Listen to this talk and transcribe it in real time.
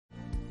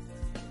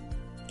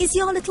Is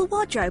your little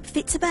wardrobe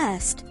fit to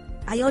burst?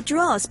 Are your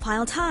drawers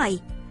piled high?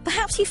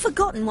 Perhaps you've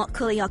forgotten what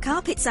colour your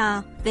carpets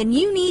are? Then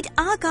you need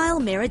Argyle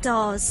mirror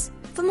doors.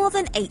 For more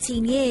than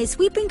 18 years,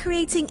 we've been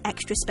creating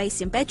extra space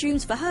in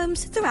bedrooms for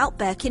homes throughout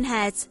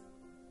Birkenhead.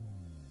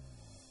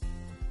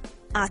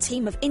 Our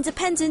team of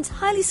independent,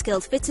 highly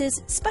skilled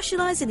fitters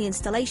specialise in the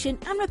installation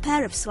and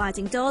repair of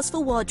sliding doors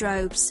for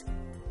wardrobes.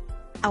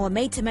 Our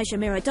made-to-measure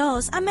mirror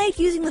doors are made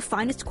using the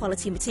finest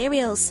quality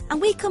materials,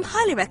 and we come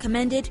highly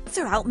recommended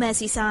throughout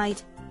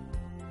Merseyside.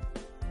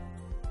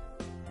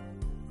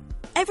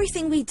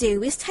 Everything we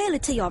do is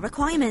tailored to your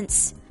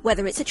requirements,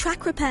 whether it's a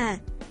track repair,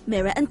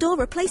 mirror and door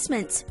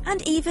replacement,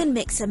 and even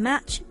mix and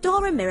match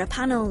door and mirror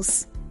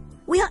panels.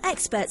 We are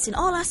experts in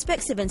all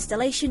aspects of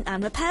installation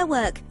and repair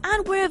work,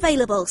 and we're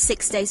available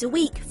 6 days a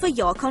week for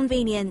your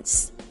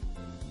convenience.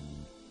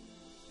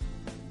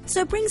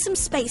 So bring some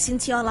space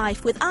into your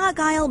life with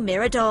Argyle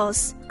mirror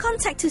doors.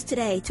 Contact us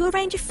today to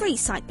arrange a free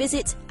site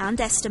visit and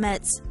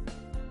estimate.